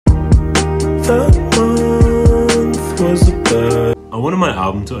that month was the best. I wanted my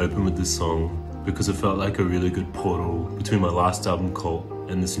album to open with this song because it felt like a really good portal between my last album, Cult,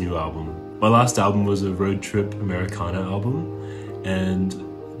 and this new album. My last album was a road trip Americana album, and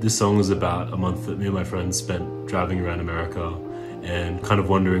this song was about a month that me and my friends spent driving around America and kind of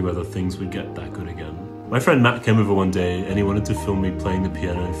wondering whether things would get that good again. My friend Matt came over one day and he wanted to film me playing the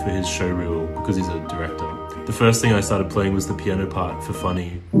piano for his showreel because he's a director. The first thing I started playing was the piano part for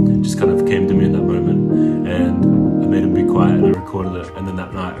Funny. It just kind of came to me in that moment, and I made him be quiet and I recorded it, and then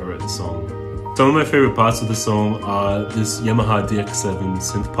that night I wrote the song. Some of my favorite parts of the song are this Yamaha DX7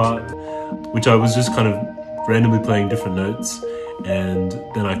 synth part, which I was just kind of randomly playing different notes, and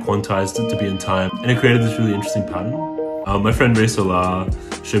then I quantized it to be in time, and it created this really interesting pattern. My friend Ray Solar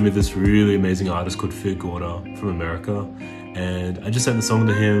showed me this really amazing artist called Fear Gorda from America, and I just sent the song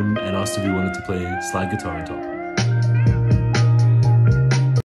to him and asked if he wanted to play slide guitar on top.